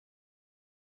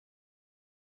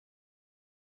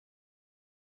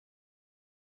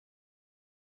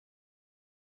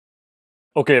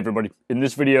Okay, everybody, in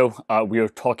this video, we are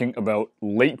talking about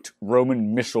late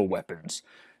Roman missile weapons.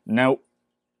 Now,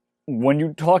 when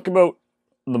you talk about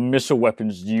the missile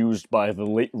weapons used by the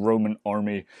late Roman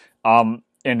army, and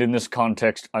in this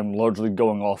context, I'm largely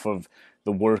going off of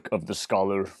the work of the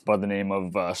scholar by the name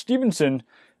of Stevenson,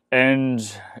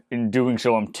 and in doing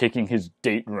so, I'm taking his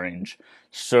date range.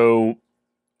 So,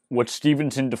 what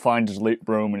Stevenson defined as late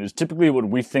Roman is typically what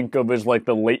we think of as like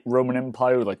the late Roman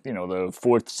Empire, like, the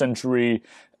 4th century,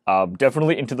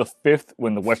 definitely into the 5th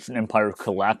when the Western Empire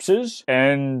collapses,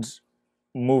 and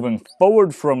moving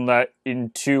forward from that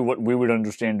into what we would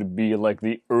understand to be like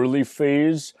the early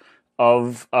phase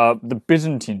of the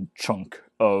Byzantine chunk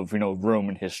of,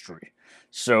 Roman history.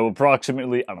 So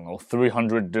approximately,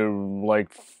 300 to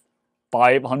like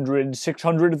 500,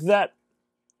 600 of that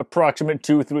approximate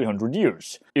 200-300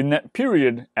 years. In that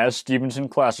period, as Stevenson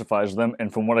classifies them,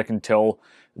 and from what I can tell,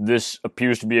 this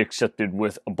appears to be accepted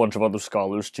with a bunch of other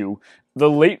scholars too, the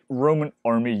late Roman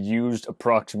army used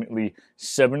approximately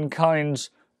 7 kinds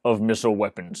of missile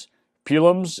weapons.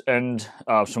 Spiculums and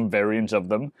some variants of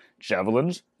them,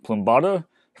 javelins, plumbata,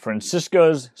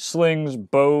 franciscas, slings,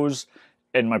 bows,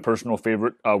 and my personal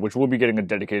favorite, which will be getting a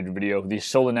dedicated video, the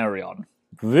solinarion.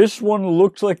 This one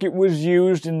looked like it was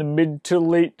used in the mid to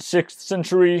late 6th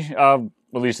century, at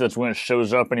least that's when it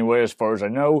shows up anyway, as far as I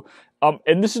know.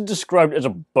 And this is described as a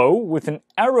bow with an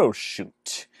arrow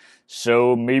shoot.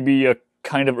 So maybe a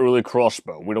kind of early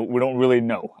crossbow. We don't really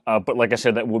know. But like I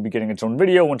said, that will be getting its own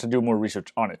video once I do more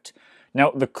research on it.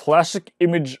 Now, the classic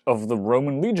image of the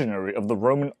Roman legionary, of the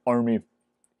Roman army,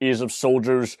 is of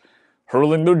soldiers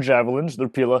hurling their javelins, their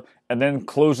pila, and then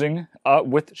closing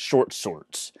with short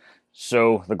swords.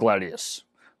 So, the gladius.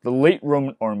 The late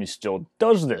Roman army still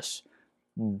does this,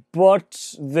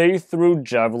 but they threw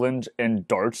javelins and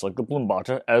darts like the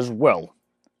plumbata as well.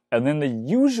 And then they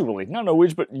usually, not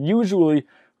always, but usually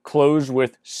close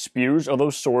with spears, although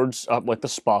swords like the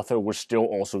spatha were still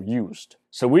also used.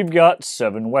 So we've got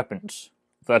 7 weapons.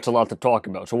 That's a lot to talk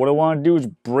about. So what I want to do is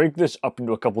break this up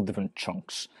into a couple different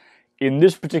chunks. In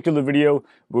this particular video,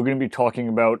 we're going to be talking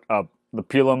about the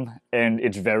pilum and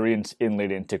its variants in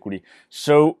late antiquity.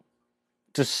 So,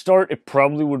 to start, it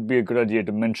probably would be a good idea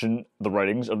to mention the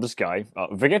writings of this guy,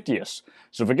 Vegetius.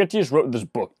 So Vegetius wrote this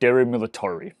book, De Re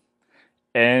Militari,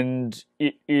 and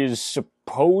it is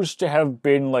supposed to have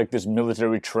been like this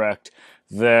military tract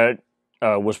that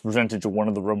was presented to one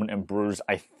of the Roman emperors.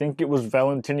 I think it was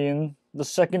Valentinian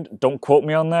II, don't quote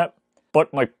me on that.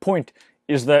 But my point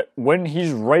is that when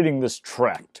he's writing this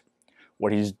tract,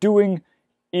 what he's doing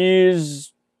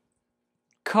is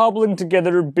cobbling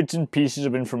together bits and pieces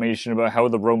of information about how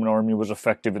the Roman army was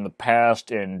effective in the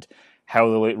past and how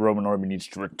the late Roman army needs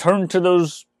to return to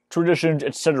those traditions,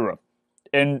 etc.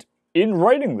 And in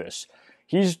writing this,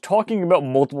 he's talking about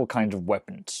multiple kinds of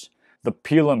weapons. The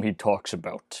pilum he talks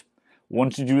about.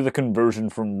 Once you do the conversion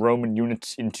from Roman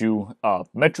units into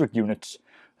metric units,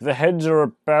 the heads are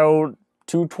about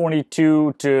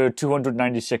 222 to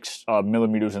 296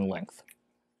 millimeters in length.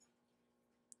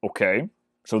 Okay,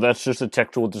 so that's just a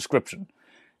textual description.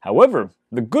 However,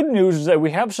 the good news is that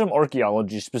we have some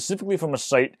archaeology, specifically from a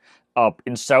site up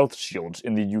in South Shields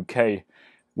in the UK,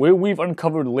 where we've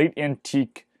uncovered late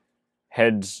antique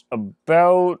heads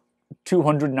about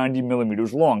 290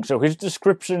 millimeters long. So his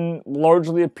description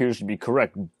largely appears to be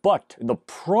correct. But the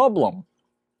problem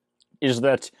is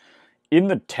that in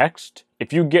the text,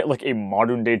 if you get like a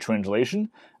modern day translation,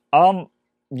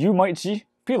 you might see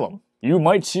pilum. You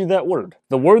might see that word.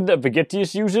 The word that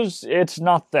Vegetius uses, it's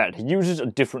not that. He uses a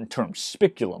different term,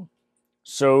 spiculum.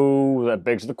 So that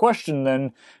begs the question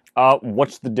then,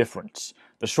 what's the difference?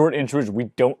 The short answer is we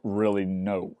don't really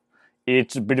know.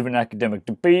 It's a bit of an academic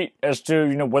debate as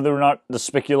to, whether or not the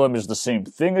spiculum is the same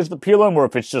thing as the pilum, or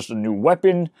if it's just a new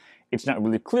weapon. It's not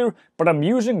really clear, but I'm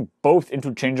using both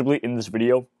interchangeably in this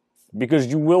video, because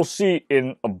you will see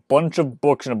in a bunch of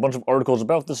books and a bunch of articles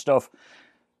about this stuff,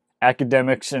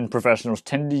 academics and professionals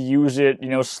tend to use it,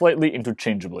 slightly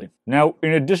interchangeably. Now,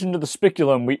 in addition to the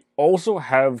spiculum, we also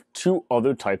have 2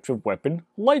 other types of weapon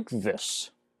like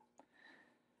this.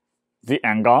 The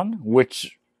angon,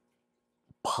 which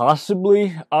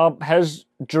possibly has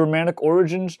Germanic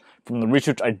origins. From the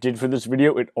research I did for this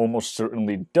video, it almost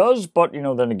certainly does, but,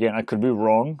 then again, I could be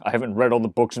wrong. I haven't read all the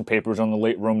books and papers on the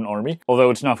late Roman army, although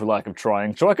it's not for lack of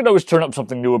trying, so I could always turn up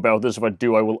something new about this. If I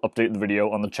do, I will update the video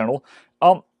on the channel.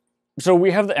 So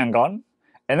we have the angon,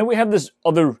 and then we have this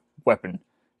other weapon.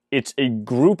 It's a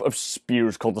group of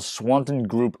spears called the Swanton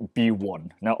Group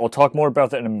B1. Now, I'll talk more about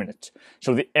that in a minute.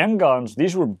 So the angons,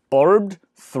 these were barbed,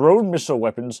 thrown missile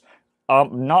weapons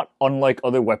not unlike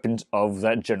other weapons of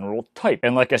that general type.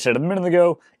 And like I said a minute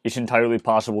ago, it's entirely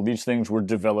possible these things were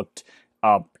developed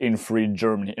in free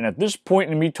Germany. And at this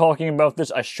point in me talking about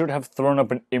this, I should have thrown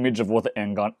up an image of what the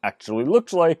angon actually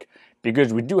looks like,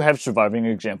 because we do have surviving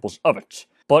examples of it.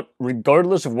 But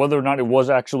regardless of whether or not it was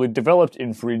actually developed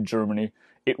in free Germany,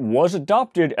 it was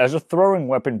adopted as a throwing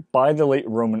weapon by the late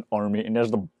Roman army, and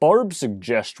as the barb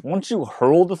suggests, once you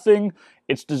hurl the thing,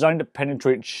 it's designed to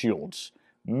penetrate shields.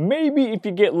 Maybe, if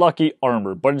you get lucky,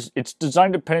 armor, but it's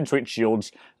designed to penetrate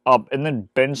shields and then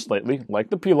bend slightly, like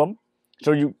the pilum,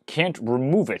 so you can't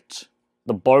remove it.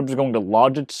 The barb's going to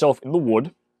lodge itself in the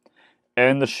wood,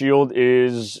 and the shield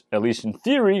is, at least in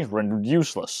theory, rendered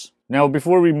useless. Now,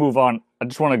 before we move on, I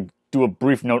just want to do a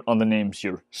brief note on the names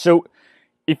here. So,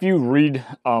 if you read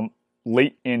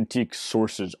late antique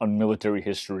sources on military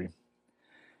history,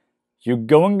 you're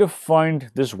going to find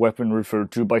this weapon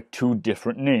referred to by two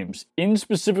different names. In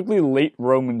specifically late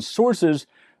Roman sources,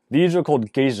 these are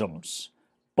called gesums.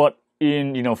 But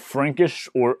in, Frankish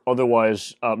or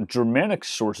otherwise Germanic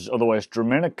sources, otherwise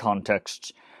Germanic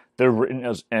contexts, they're written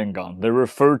as angon. They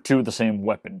refer to the same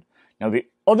weapon. Now, the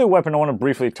other weapon I want to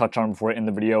briefly touch on before I end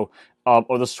the video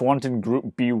are the Swanton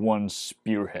Group B1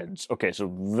 spearheads. Okay,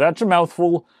 so that's a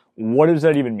mouthful. What does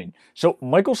that even mean? So,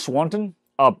 Michael Swanton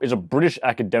is a British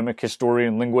academic,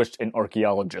 historian, linguist, and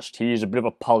archaeologist. He's a bit of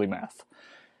a polymath.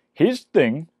 His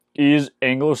thing is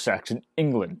Anglo-Saxon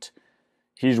England.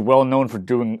 He's well known for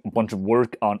doing a bunch of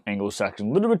work on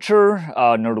Anglo-Saxon literature,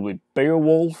 notably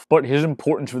Beowulf, but his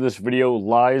importance for this video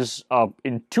lies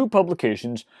in two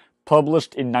publications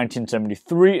published in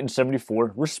 1973 and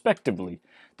 74, respectively: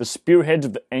 The Spearheads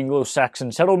of the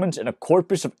Anglo-Saxon Settlements and a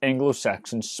Corpus of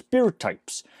Anglo-Saxon Spear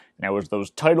Types. Now, as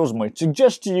those titles might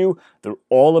suggest to you, they're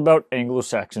all about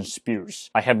Anglo-Saxon spears.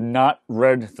 I have not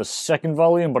read the second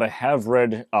volume, but I have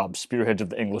read Spearheads of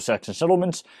the Anglo-Saxon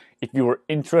Settlements. If you are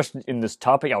interested in this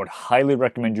topic, I would highly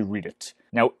recommend you read it.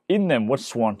 Now, in them, what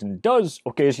Swanton does,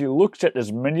 is he looks at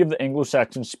as many of the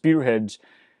Anglo-Saxon spearheads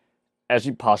as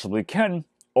he possibly can,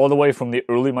 all the way from the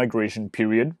early migration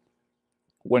period,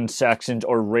 when Saxons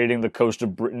are raiding the coast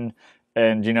of Britain,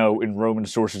 and, in Roman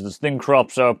sources this thing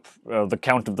crops up, the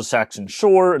Count of the Saxon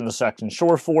Shore and the Saxon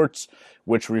Shore Forts,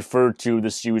 which refer to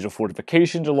the series of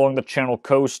fortifications along the Channel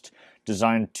coast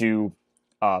designed to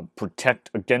protect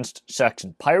against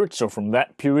Saxon pirates, so from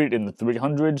that period in the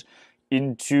 300s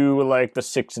into, the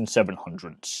 600s and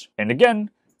 700s. And again,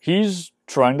 he's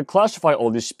trying to classify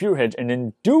all these spearheads, and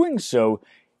in doing so,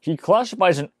 he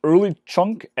classifies an early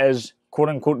chunk as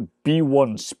quote-unquote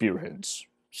B1 spearheads.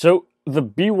 So, the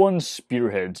B1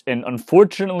 spearheads, and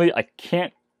unfortunately I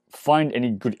can't find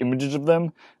any good images of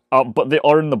them, but they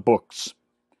are in the books.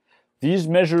 These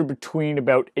measure between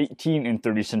about 18 and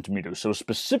 30 centimeters, so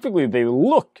specifically they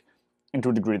look, and to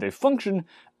a degree they function,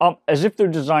 as if they're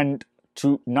designed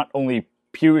to not only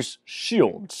pierce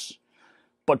shields,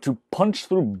 but to punch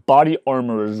through body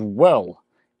armor as well,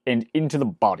 and into the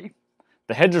body.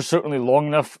 The heads are certainly long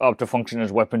enough to function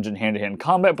as weapons in hand-to-hand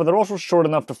combat, but they're also short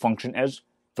enough to function as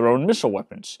thrown missile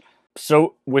weapons.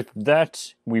 So with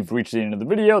that, we've reached the end of the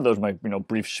video. That was my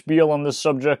brief spiel on this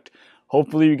subject.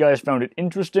 Hopefully you guys found it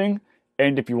interesting,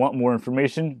 and if you want more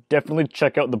information, definitely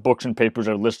check out the books and papers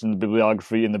I listed in the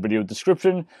bibliography in the video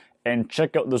description, and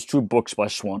check out those two books by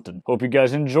Swanton. Hope you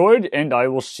guys enjoyed, and I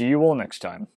will see you all next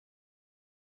time.